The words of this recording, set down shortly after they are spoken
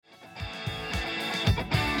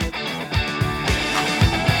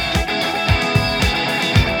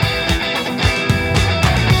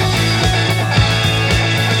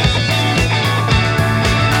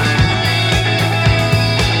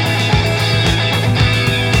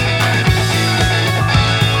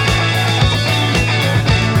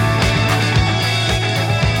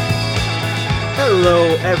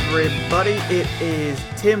everybody. It is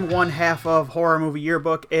Tim, one half of Horror Movie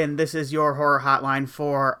Yearbook, and this is your horror hotline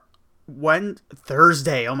for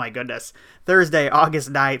Thursday. Oh my goodness. Thursday,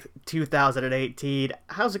 August 9th, 2018.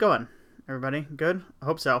 How's it going, everybody? Good? I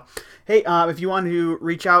hope so. Hey, if you want to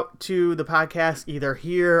reach out to the podcast, either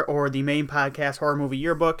here or the main podcast, Horror Movie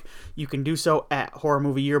Yearbook, you can do so at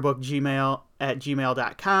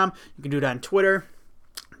horrormovieyearbook@gmail.com. You can do it on Twitter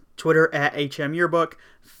at HM Yearbook,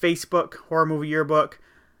 Facebook, Horror Movie Yearbook,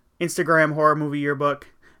 Instagram, Horror Movie Yearbook.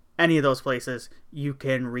 Any of those places, you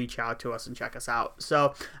can reach out to us and check us out.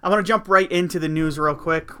 So I want to jump right into the news real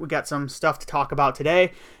quick. We got some stuff to talk about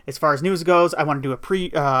today. As far as news goes, I want to do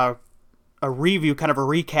a review, kind of a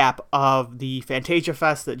recap of the Fantasia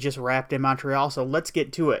Fest that just wrapped in Montreal. So let's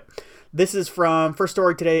get to it. First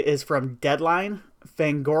story today is from Deadline.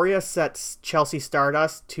 Fangoria sets Chelsea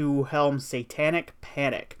Stardust to helm Satanic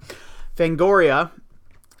Panic. Fangoria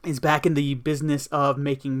is back in the business of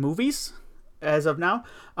making movies as of now.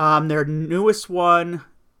 Their newest one,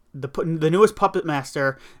 the newest Puppet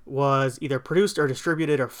Master, was either produced or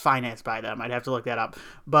distributed or financed by them. I'd have to look that up.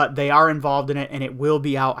 But they are involved in it, and it will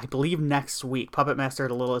be out, I believe, next week. Puppet Master: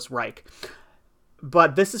 The Littlest Reich.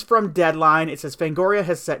 But this is from Deadline. It says, Fangoria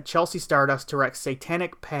has set Chelsea Stardust to direct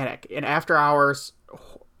Satanic Panic, an After Hours-esque,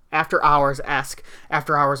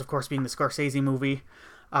 After Hours, of course, being the Scorsese movie,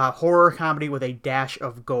 horror comedy with a dash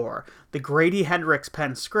of gore. The Grady Hendrix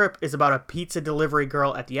pen script is about a pizza delivery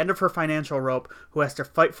girl at the end of her financial rope who has to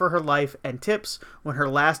fight for her life and tips when her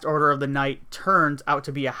last order of the night turns out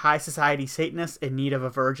to be a high society Satanist in need of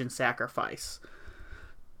a virgin sacrifice.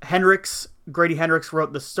 Grady Hendrix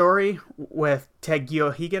wrote the story with Ted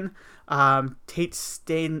Geohagen. Tate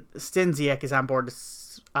Stenziak is on board to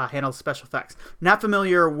handle special effects. Not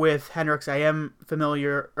familiar with Hendrix. I'm not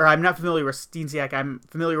familiar with Stenziak. I'm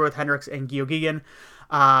familiar with Hendrix and Geohagen.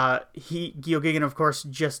 Geohagen, of course,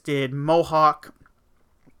 just did Mohawk.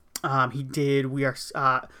 He did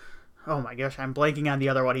oh my gosh, I'm blanking on the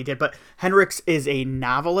other one he did. But Hendrix is a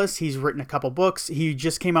novelist. He's written a couple books. He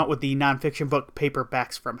just came out with the nonfiction book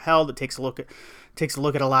Paperbacks from Hell that takes a look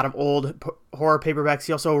at a lot of old horror paperbacks.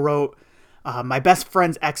 He also wrote My Best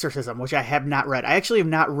Friend's Exorcism, which I have not read. I actually have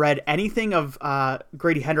not read anything of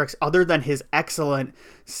Grady Hendrix other than his excellent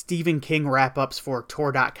Stephen King wrap-ups for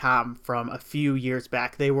Tor.com from a few years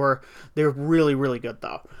back. They're really, really good,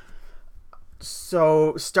 though.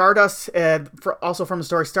 So Stardust, also from the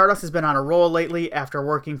story, Stardust has been on a roll lately after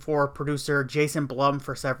working for producer Jason Blum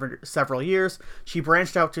for several years. She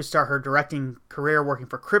branched out to start her directing career working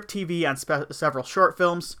for Crypt TV on several short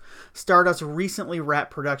films. Stardust recently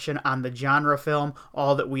wrapped production on the genre film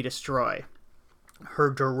All That We Destroy,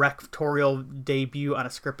 her directorial debut on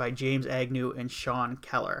a script by James Agnew and Sean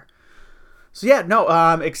Keller. So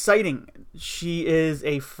yeah, exciting. She is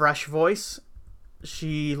a fresh voice.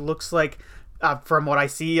 She looks like, from what I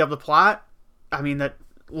see of the plot, that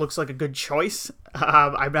looks like a good choice.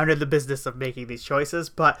 I'm not in the business of making these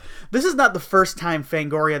choices, but this is not the first time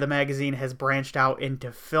Fangoria, the magazine, has branched out into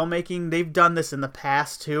filmmaking. They've done this in the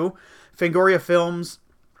past, too. Fangoria Films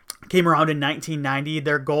came around in 1990.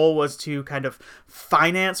 Their goal was to kind of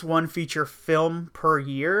finance one feature film per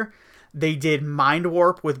year. They did Mind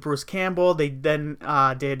Warp with Bruce Campbell. They then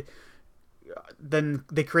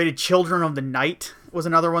they created Children of the Night was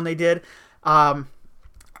another one they did.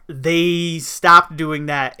 They stopped doing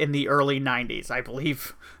that in the early 90s, I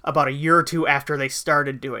believe, about a year or two after they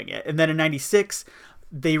started doing it. And then in 96,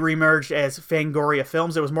 they remerged as Fangoria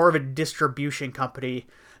Films. It was more of a distribution company.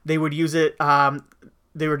 They would use it,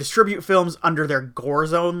 they would distribute films under their Gore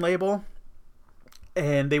Zone label.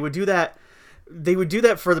 And they would do that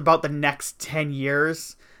for about the next 10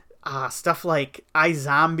 years. Stuff like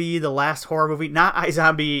iZombie, the last horror movie, not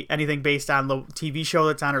iZombie, anything based on the TV show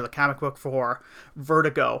that's on or the comic book for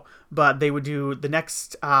Vertigo, but they would do the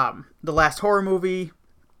next, the last horror movie.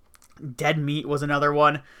 Dead Meat was another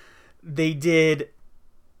one. They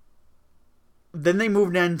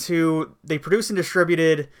produced and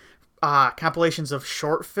distributed compilations of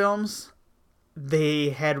short films.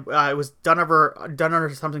 They had, it was done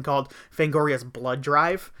under something called Fangoria's Blood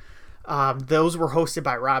Drive. Those were hosted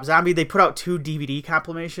by Rob Zombie. They put out 2 DVD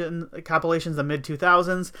compilations in the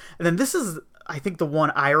mid-2000s. And then this is, I think, the one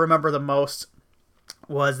I remember the most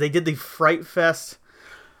was they did the Fright Fest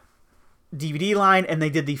DVD line and they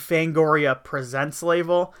did the Fangoria Presents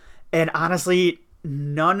label. And honestly,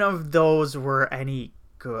 none of those were any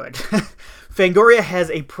good. Fangoria has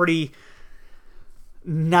a pretty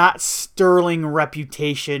not sterling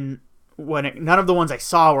reputation. None of the ones I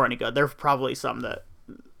saw were any good. There were probably some that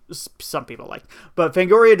some people like. But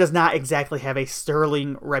Fangoria does not exactly have a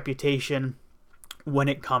sterling reputation when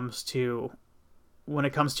it comes to when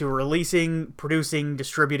it comes to releasing, producing,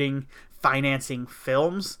 distributing, financing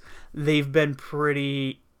films. They've been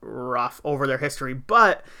pretty rough over their history,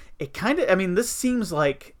 but it kind of, I mean, this seems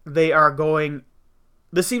like they're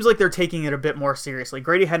taking it a bit more seriously.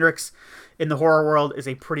 Grady Hendrix in the horror world is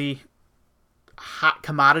a pretty hot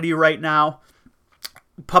commodity right now.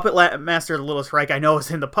 Puppet Master Littlest Reich, I know,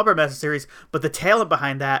 is in the Puppet Master series, but the talent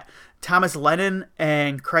behind that, Thomas Lennon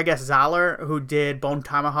and Craig S. Zoller, who did Bone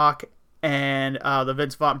Tomahawk and the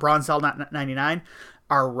Vince Vaughn Braun Cell 99,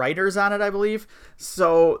 are writers on it, I believe.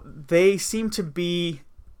 So they seem to be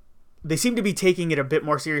taking it a bit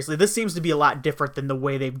more seriously. This seems to be a lot different than the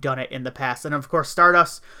way they've done it in the past. And of course,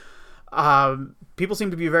 Stardust, people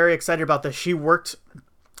seem to be very excited about this. She worked,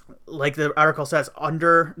 like the article says,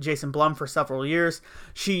 under Jason Blum for several years.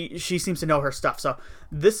 She seems to know her stuff. So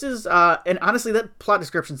this is, and honestly, that plot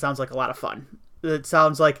description sounds like a lot of fun. That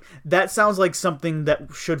sounds like something that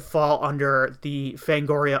should fall under the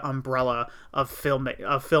Fangoria umbrella of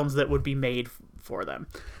films that would be made for them.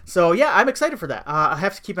 So yeah, I'm excited for that. I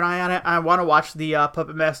have to keep an eye on it. I want to watch the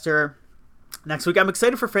Puppet Master next week. I'm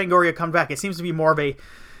excited for Fangoria to come back. It seems to be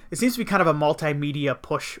kind of a multimedia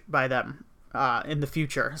push by them in the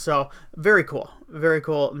future. So very cool. Very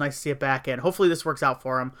cool. Nice to see it back, and hopefully this works out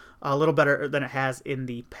for them a little better than it has in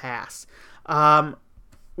the past.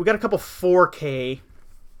 We got a couple 4K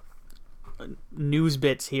news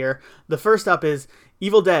bits here. The first up is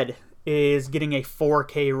Evil Dead is getting a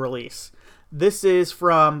 4K release. This is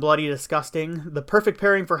from Bloody Disgusting. The perfect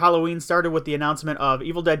pairing for Halloween started with the announcement of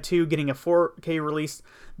Evil Dead 2 getting a 4K release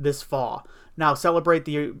this fall. Now celebrate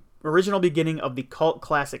the original beginning of the cult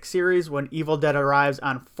classic series when Evil Dead arrives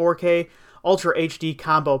on 4K Ultra HD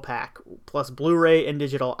Combo Pack plus Blu-ray and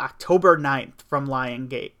digital October 9th from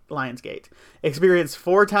Lionsgate. Experience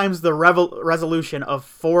 4 times the resolution of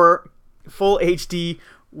full HD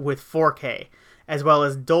with 4K, as well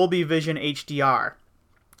as Dolby Vision HDR,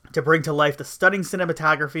 to bring to life the stunning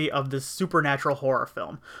cinematography of this supernatural horror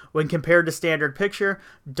film. When compared to standard picture,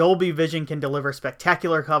 Dolby Vision can deliver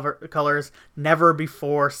spectacular colors never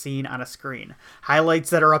before seen on a screen. Highlights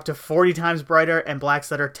that are up to 40 times brighter and blacks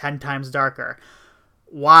that are 10 times darker.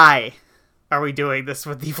 Why are we doing this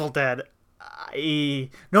with Evil Dead?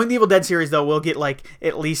 Knowing the Evil Dead series, though, we'll get like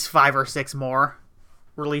at least 5 or 6 more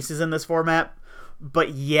releases in this format. But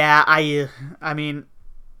yeah, I mean,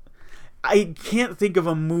 I can't think of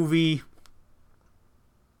a movie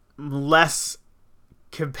less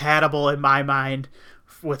compatible in my mind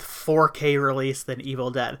with 4K release than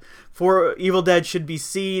Evil Dead. Evil Dead should be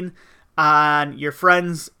seen on your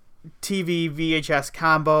friend's TV VHS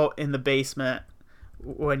combo in the basement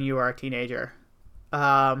when you are a teenager.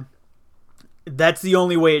 That's the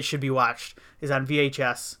only way it should be watched, is on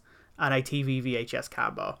VHS, on a TV VHS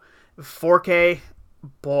combo. 4K,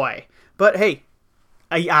 boy. But hey,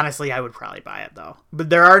 I would probably buy it, though. But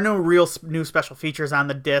there are no real new special features on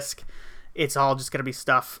the disc. It's all just going to be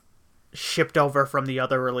stuff shipped over from the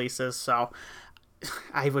other releases, so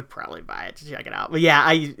I would probably buy it to check it out. But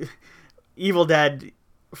yeah, Evil Dead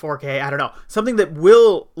 4K, I don't know. Something that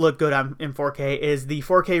will look good in 4K is the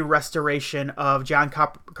 4K restoration of John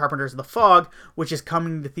Carpenter's The Fog, which is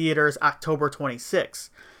coming to theaters October 26th.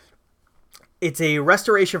 It's a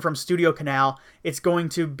restoration from Studio Canal. It's going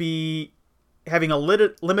to be having a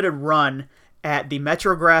limited run at the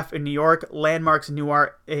Metrograph in New York, Landmarks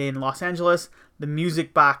Nuart in Los Angeles, the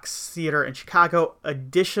Music Box Theater in Chicago.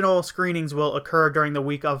 Additional screenings will occur during the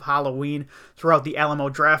week of Halloween throughout the Alamo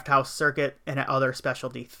Drafthouse circuit and at other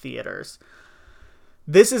specialty theaters.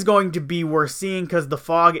 This is going to be worth seeing because The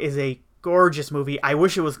Fog is a gorgeous movie. I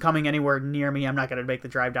wish it was coming anywhere near me. I'm not going to make the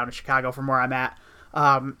drive down to Chicago from where I'm at.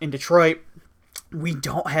 In Detroit, we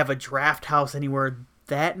don't have a Drafthouse anywhere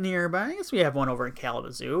that near, but I guess we have one over in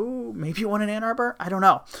Kalamazoo, maybe one in Ann Arbor, I don't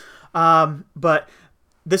know. But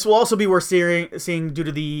this will also be worth seeing due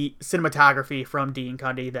to the cinematography from Dean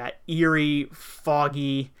Cundey, that eerie,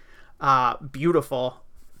 foggy, beautiful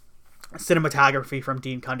cinematography from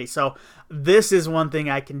Dean Cundey. So this is one thing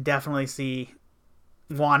I can definitely see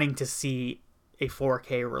wanting to see a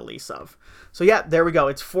 4K release of. So yeah, there we go.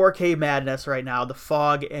 It's 4K madness right now. The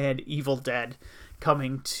Fog and Evil Dead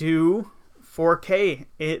coming to 4K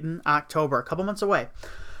in October, a couple months away.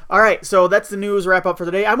 All right, so that's the news wrap up for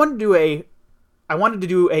the day. I wanted to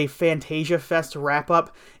do a Fantasia Fest wrap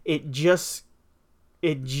up. It just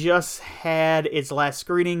had its last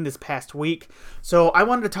screening this past week, so I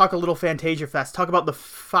wanted to talk a little Fantasia Fest. Talk about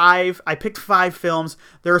I picked 5 films.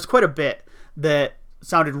 There was quite a bit that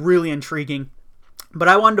sounded really intriguing, but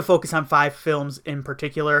I wanted to focus on 5 films in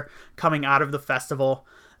particular coming out of the festival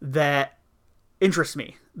that interest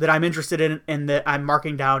me, that I'm interested in, and that I'm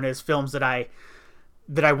marking down as films that I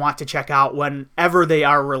that I want to check out whenever they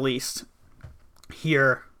are released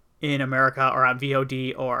here in America or on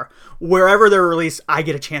VOD or wherever they're released. I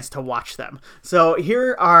get a chance to watch them. So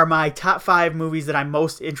here are my top 5 movies that I'm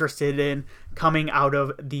most interested in coming out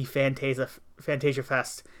of the Fantasia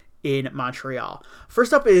Fest in Montreal.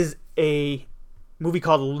 First up is a movie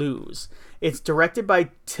called Lose. It's directed by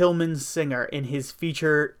Tillman Singer in his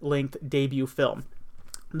feature-length debut film.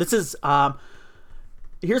 This is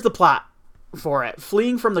here's the plot for it.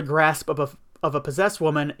 Fleeing from the grasp of a possessed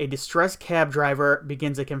woman, a distressed cab driver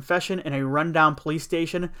begins a confession in a rundown police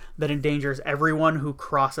station that endangers everyone who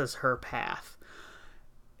crosses her path.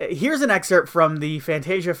 Here's an excerpt from the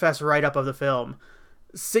Fantasia Fest write-up of the film.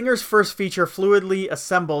 Singer's first feature fluidly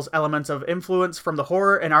assembles elements of influence from the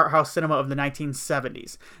horror and art house cinema of the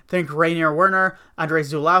 1970s. Think Rainier Werner, Andrei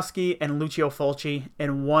Zulawski, and Lucio Fulci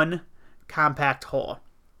in one compact whole.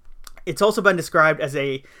 It's also been described as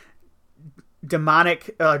a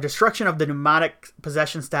demonic destruction of the demonic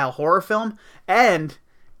possession style horror film, and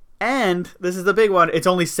this is the big one, it's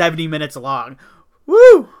only 70 minutes long.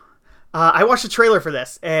 Woo! I watched the trailer for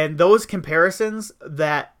this, and those comparisons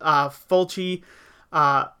that Fulci,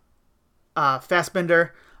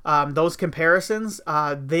 Fassbender, those comparisons,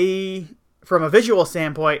 they, from a visual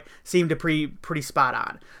standpoint, seem to pretty spot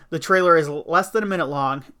on. The trailer is less than a minute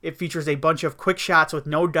long. It features a bunch of quick shots with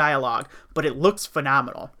no dialogue, but it looks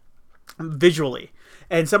phenomenal visually.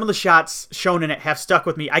 And some of the shots shown in it have stuck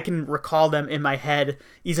with me. I can recall them in my head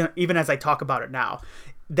even as I talk about it now.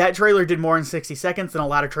 That trailer did more in 60 seconds than a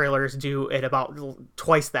lot of trailers do at about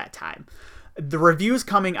twice that time. The reviews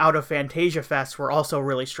coming out of Fantasia Fest were also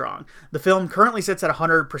really strong. The film currently sits at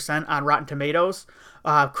 100% on Rotten Tomatoes.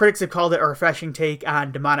 Critics have called it a refreshing take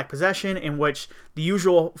on demonic possession, in which the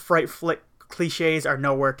usual fright flick cliches are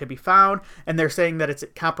nowhere to be found, and they're saying that it's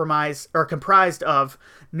comprised of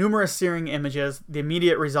numerous searing images, the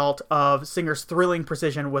immediate result of Singer's thrilling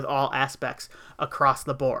precision with all aspects across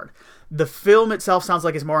the board. The film itself sounds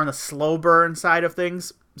like it's more on the slow burn side of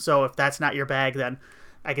things, so if that's not your bag, then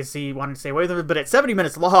I can see you wanting to stay away from it, but at 70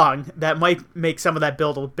 minutes long, that might make some of that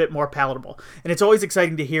build a bit more palatable. And it's always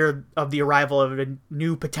exciting to hear of the arrival of a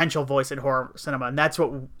new potential voice in horror cinema, and that's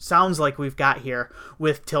what sounds like we've got here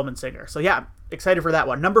with Tillman Singer. So yeah, excited for that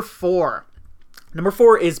one. Number 4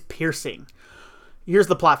 is Piercing. Here's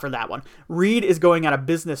the plot for that one. Reed is going on a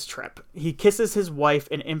business trip. He kisses his wife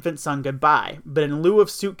and infant son goodbye, but in lieu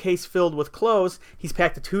of suitcase filled with clothes, he's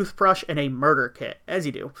packed a toothbrush and a murder kit, as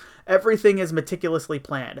you do. Everything is meticulously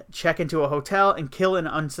planned. Check into a hotel and kill an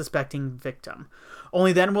unsuspecting victim.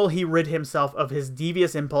 Only then will he rid himself of his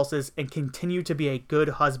devious impulses and continue to be a good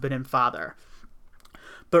husband and father.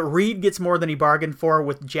 But Reed gets more than he bargained for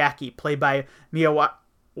with Jackie, played by Mia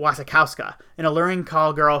Wasikowska, an alluring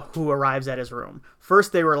call girl who arrives at his room.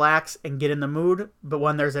 First, they relax and get in the mood, but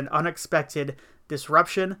when there's an unexpected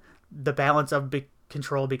disruption, the balance of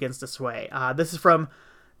control begins to sway. This is from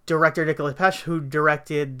director Nicolas Pesce, who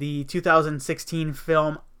directed the 2016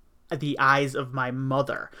 film The Eyes of My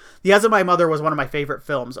Mother. The Eyes of My Mother was one of my favorite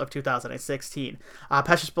films of 2016.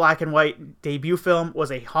 Pesce's black and white debut film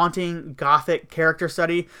was a haunting, gothic character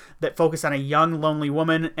study that focused on a young, lonely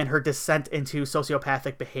woman and her descent into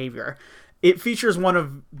sociopathic behavior. It features one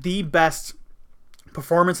of the best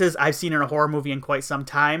performances I've seen in a horror movie in quite some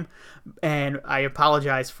time, and I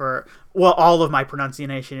apologize for, all of my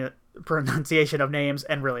pronunciation of names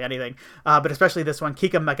and really anything, but especially this one,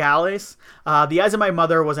 Kika Magales. The Eyes of My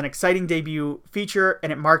Mother was an exciting debut feature,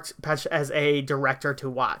 and it marked Pesce as a director to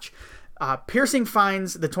watch. Piercing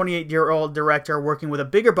finds the 28-year-old director working with a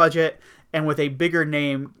bigger budget and with a bigger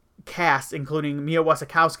name cast, including Mia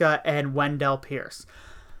Wasikowska and Wendell Pierce.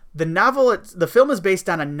 The film is based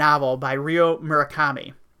on a novel by Ryo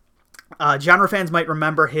Murakami. Genre fans might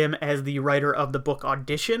remember him as the writer of the book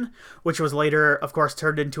Audition, which was later, of course,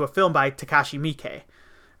 turned into a film by Takashi Miike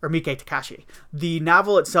Takashi. The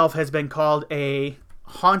novel itself has been called a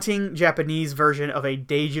haunting Japanese version of a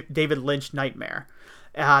David Lynch nightmare.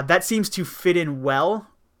 That seems to fit in well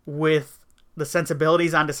with the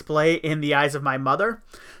sensibilities on display in The Eyes of My Mother,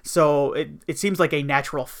 so it seems like a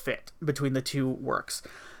natural fit between the two works.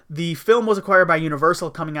 The film was acquired by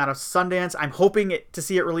Universal coming out of Sundance. I'm hoping to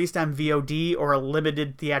see it released on VOD or a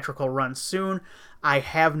limited theatrical run soon. I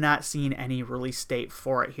have not seen any release date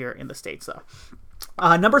for it here in the States, though.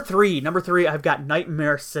 Number three, I've got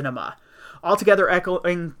Nightmare Cinema. Altogether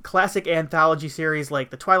echoing classic anthology series like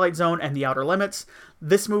The Twilight Zone and The Outer Limits,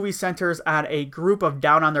 this movie centers on a group of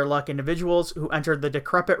down-on-their-luck individuals who entered the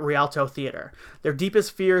decrepit Rialto Theater. Their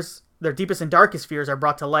deepest fears their deepest and darkest fears are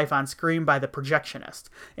brought to life on screen by the projectionist,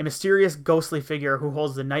 a mysterious ghostly figure who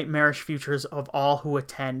holds the nightmarish futures of all who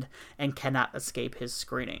attend and cannot escape his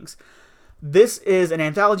screenings. This is an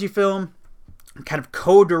anthology film kind of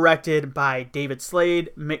co-directed by David Slade,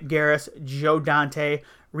 Mick Garris, Joe Dante,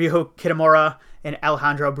 Ryo Kitamura, and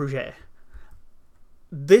Alejandro Brugué.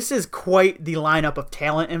 This is quite the lineup of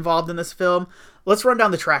talent involved in this film. Let's run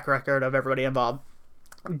down the track record of everybody involved.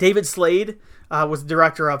 David Slade was the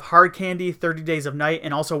director of Hard Candy, 30 Days of Night,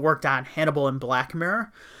 and also worked on Hannibal and Black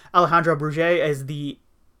Mirror. Alejandro Brugué is the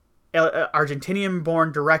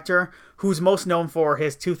Argentinian-born director who's most known for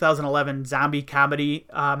his 2011 zombie comedy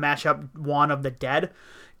mashup, Dawn of the Dead.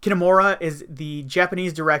 Kitamura is the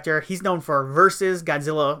Japanese director. He's known for Versus,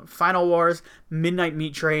 Godzilla Final Wars, Midnight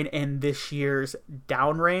Meat Train, and this year's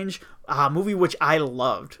Downrange, a movie which I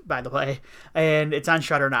loved, by the way, and it's on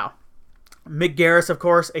Shudder now. Mick Garris, of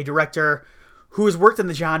course, a director who has worked in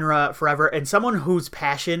the genre forever and someone whose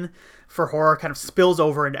passion for horror kind of spills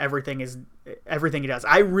over into everything he does.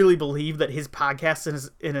 I really believe that his podcast is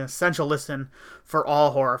an essential listen for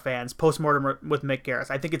all horror fans, Postmortem with Mick Garris.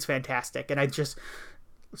 I think it's fantastic, and I just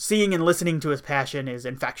seeing and listening to his passion is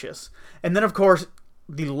infectious. And then, of course,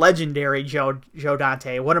 the legendary Joe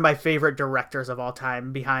Dante, one of my favorite directors of all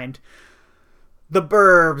time, behind The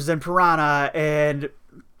Burbs and Piranha and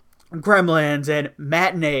Gremlins and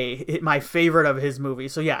Matinee, my favorite of his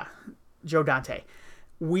movies. So yeah, Joe Dante.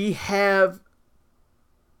 We have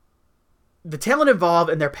the talent involved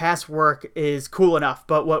and their past work is cool enough,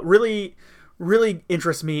 but what really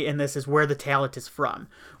interests me in this is where the talent is from.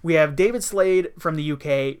 We have David Slade from the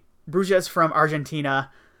UK, Brugués from Argentina,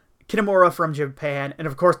 Kitamura from Japan, and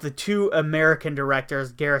of course the two American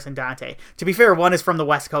directors, Garris and Dante. To be fair, one is from the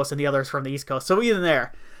West Coast and the other is from the East Coast, so even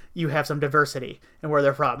there you have some diversity in where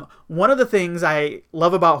they're from. One of the things I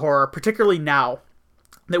love about horror, particularly now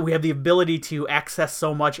that we have the ability to access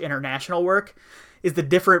so much international work, is the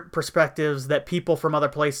different perspectives that people from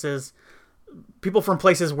places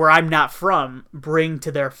where I'm not from bring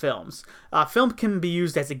to their films. Film can be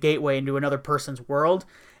used as a gateway into another person's world,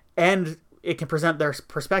 and it can present their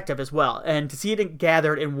perspective as well. And to see it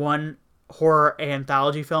gathered in one horror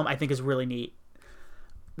anthology film, I think is really neat.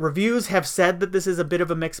 Reviews have said that this is a bit of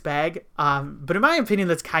a mixed bag, but in my opinion,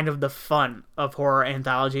 that's kind of the fun of horror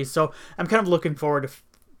anthologies. So I'm kind of looking forward to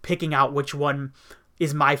picking out which one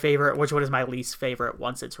is my favorite, which one is my least favorite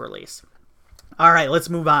once it's released. All right, let's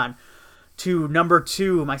move on to number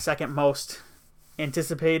 2, my second most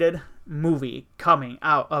anticipated movie coming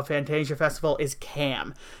out of Fantasia Festival is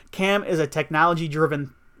Cam. Cam is a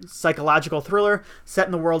technology-driven psychological thriller set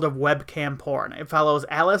in the world of webcam porn. It follows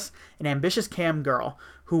Alice, an ambitious cam girl,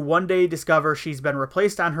 who one day discovers she's been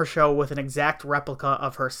replaced on her show with an exact replica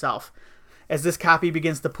of herself. As this copy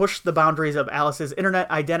begins to push the boundaries of Alice's internet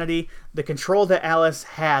identity, the control that Alice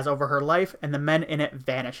has over her life and the men in it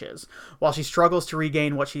vanishes. While she struggles to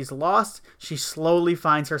regain what she's lost, she slowly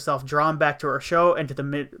finds herself drawn back to her show and to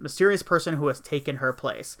the mysterious person who has taken her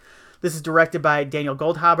place. This is directed by Daniel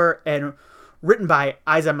Goldhaber and written by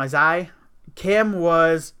Isa Mazai. Cam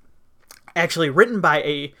was actually written by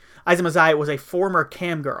Isa Mazai was a former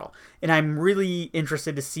cam girl, and I'm really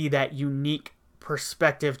interested to see that unique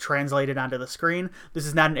perspective translated onto the screen. This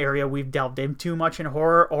is not an area we've delved into much in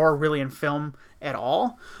horror or really in film at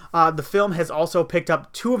all. The film has also picked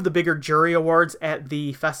up 2 of the bigger jury awards at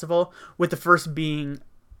the festival, with the first being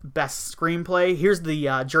Best Screenplay. Here's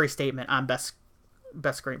the jury statement on Best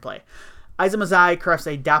Screenplay. Isa Mazai crafts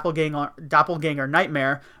a doppelganger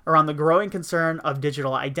nightmare around the growing concern of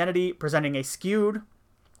digital identity, presenting a skewed,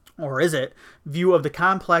 or is it, view of the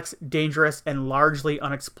complex, dangerous, and largely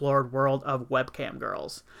unexplored world of webcam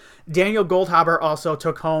girls. Daniel Goldhaber also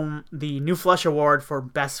took home the New Flesh Award for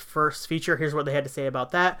Best First Feature. Here's what they had to say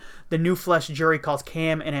about that. The New Flesh jury calls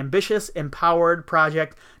Cam an ambitious, empowered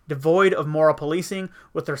project devoid of moral policing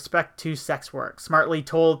with respect to sex work. Smartly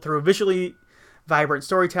told through visually vibrant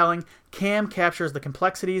storytelling, Cam captures the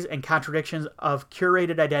complexities and contradictions of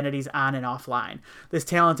curated identities on and offline. This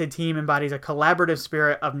talented team embodies a collaborative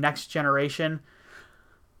spirit of next generation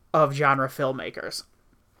of genre filmmakers.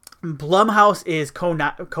 Blumhouse is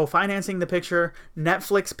co-financing the picture.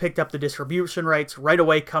 Netflix picked up the distribution rights right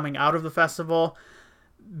away coming out of the festival.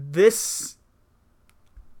 Those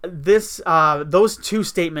 2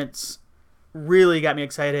 statements really got me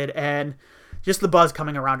excited, and just the buzz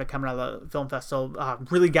coming around it coming out of the film festival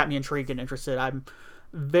really got me intrigued and interested.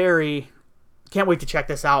 Can't wait to check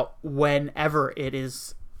this out whenever it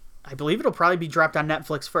is. I believe it'll probably be dropped on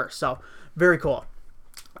Netflix first, so very cool.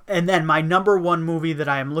 And then my number 1 movie that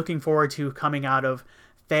I am looking forward to coming out of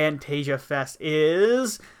Fantasia Fest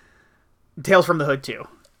is Tales from the Hood 2.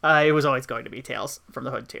 It was always going to be Tales from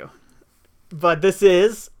the Hood 2. But this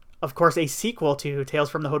is, of course, a sequel to Tales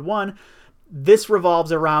from the Hood 1. This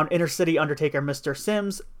revolves around inner city undertaker Mr.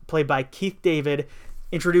 Sims, played by Keith David,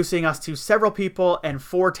 introducing us to several people and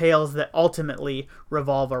 4 tales that ultimately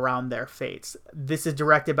revolve around their fates. This is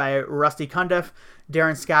directed by Rusty Cundiff,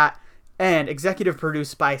 Darren Scott, and executive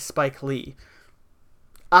produced by Spike Lee.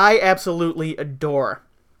 I absolutely adore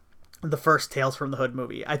the first Tales from the Hood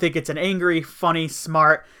movie. I think it's an angry, funny,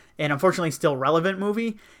 smart, and unfortunately still relevant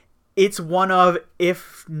movie. It's one of,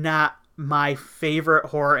 if not my favorite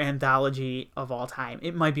horror anthology of all time.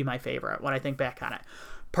 It might be my favorite when I think back on it.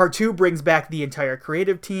 Part 2 brings back the entire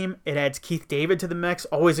creative team. It adds Keith David to the mix,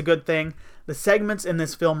 always a good thing. The segments in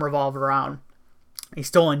this film revolve around a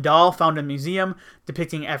stolen doll found in a museum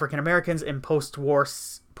depicting African Americans in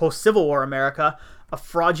post-Civil War America, a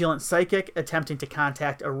fraudulent psychic attempting to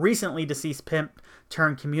contact a recently deceased pimp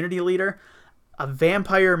turned community leader, a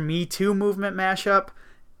vampire Me Too movement mashup,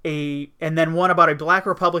 and then one about a black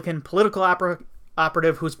Republican political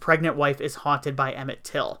operative whose pregnant wife is haunted by Emmett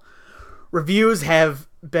Till. Reviews have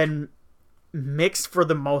been mixed for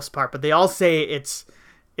the most part, but they all say it's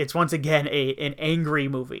once again an angry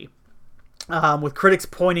movie. With critics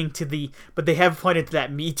pointing to but they have pointed to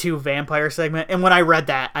that Me Too vampire segment, and when I read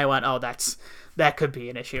that, I went, oh, that could be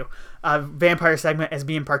an issue. Vampire segment as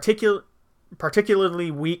being particularly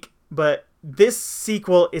weak, but this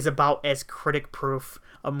sequel is about as critic-proof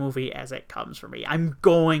a movie as it comes for me. I'm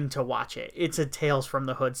going to watch it. It's a Tales from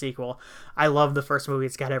the Hood sequel. I love the first movie.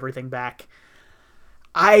 It's got everything back.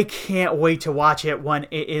 I can't wait to watch it when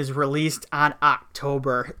it is released on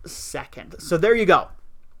October 2nd. So there you go.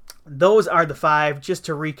 Those are the 5, just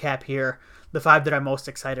to recap here, the 5 that I'm most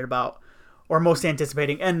excited about or most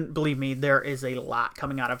anticipating. And believe me, there is a lot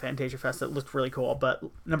coming out of Fantasia Fest that looks really cool. But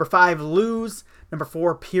number 5, Lose. Number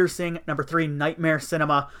 4, Piercing. Number 3, Nightmare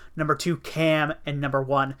Cinema. Number 2, Cam. And number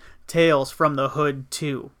 1, Tales from the Hood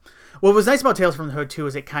 2. What was nice about Tales from the Hood 2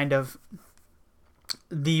 is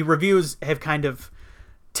the reviews have kind of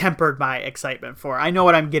tempered my excitement for it. I know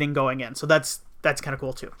what I'm getting going in, so that's kind of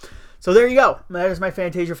cool too. So there you go. That is my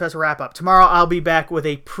Fantasia Fest wrap up. Tomorrow I'll be back with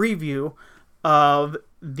a preview of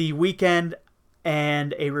the weekend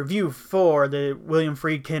and a review for the William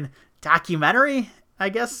Friedkin documentary, I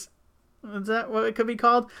guess. Is that what it could be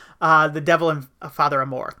called? The Devil and Father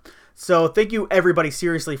Amor. So thank you everybody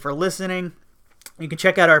seriously for listening. You can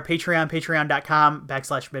check out our Patreon,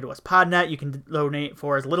 patreon.com/MidwestPodNet. You can donate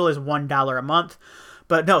for as little as $1 a month.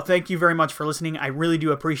 But no, thank you very much for listening. I really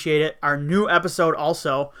do appreciate it. Our new episode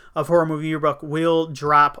also of Horror Movie Yearbook will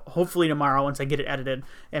drop hopefully tomorrow once I get it edited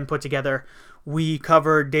and put together. We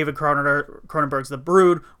covered David Cronenberg's The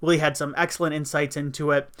Brood. Willie had some excellent insights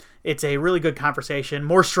into it. It's a really good conversation,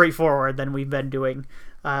 more straightforward than we've been doing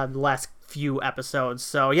the last few episodes.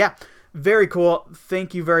 So yeah, very cool.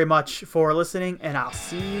 Thank you very much for listening, and I'll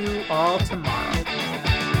see you all tomorrow.